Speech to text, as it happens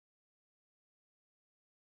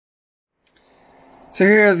So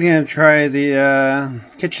here I was going to try the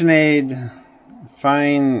KitchenAid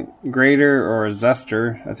fine grater or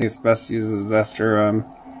zester. I think it's best to use a zester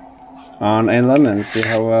on a lemon. See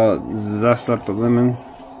how well it zests up the lemon.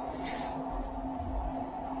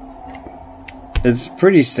 It's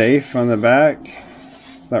pretty safe on the back.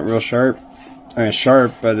 It's not real sharp. I mean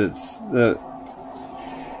sharp, but it's the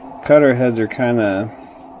cutter heads are kind of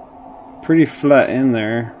pretty flat in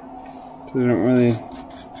there. So they don't really, you're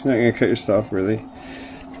not going to cut yourself really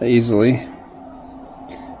that easily.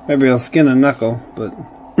 Maybe I'll skin a knuckle, but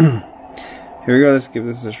here we go. Let's give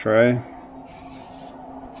this a try.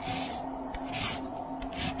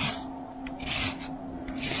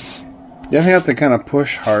 You definitely have to kind of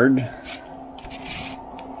push hard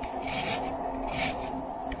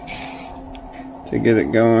to get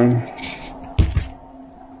it going.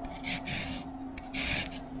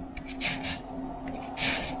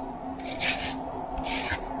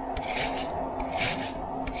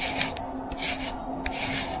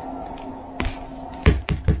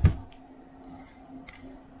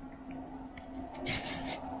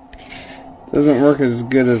 Doesn't work as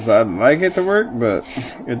good as I'd like it to work, but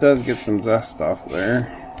it does get some zest off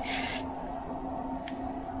there.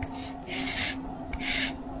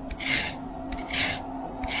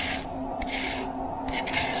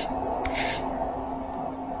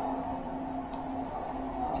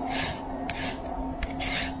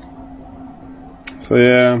 So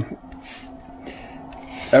yeah,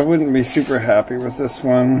 I wouldn't be super happy with this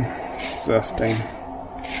one zesting.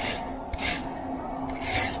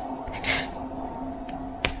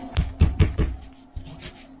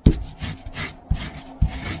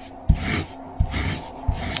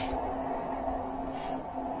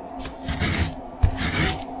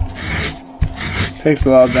 Takes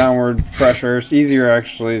a lot of downward pressure. It's easier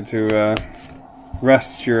actually to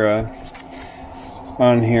rest your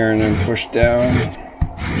on here and then push down.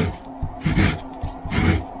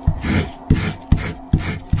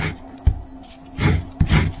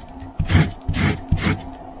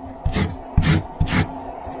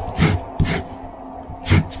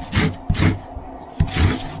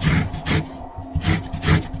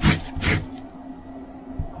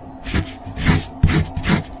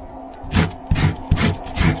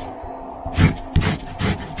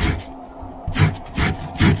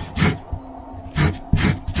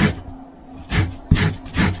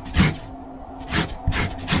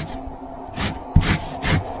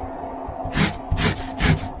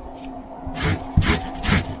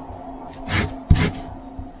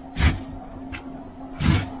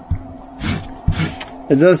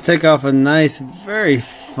 It does take off a nice, very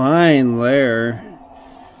fine layer.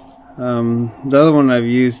 The other one I've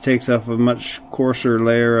used takes off a much coarser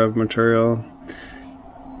layer of material.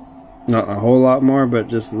 Not a whole lot more, but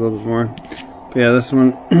just a little bit more. But yeah, this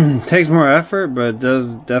one takes more effort, but it does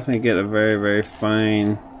definitely get a very, very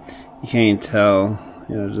fine, you can't even tell,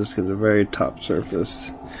 you know, just get the very top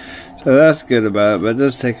surface. So that's good about it, but it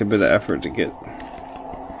does take a bit of effort to get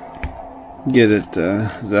it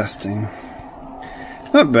zesting.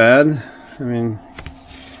 Not bad. I mean,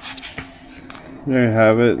 there you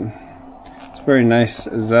have it. It's very nice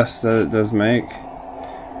zest that it does make.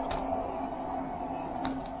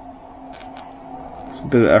 It's a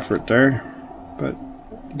bit of effort there, but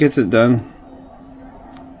it gets it done.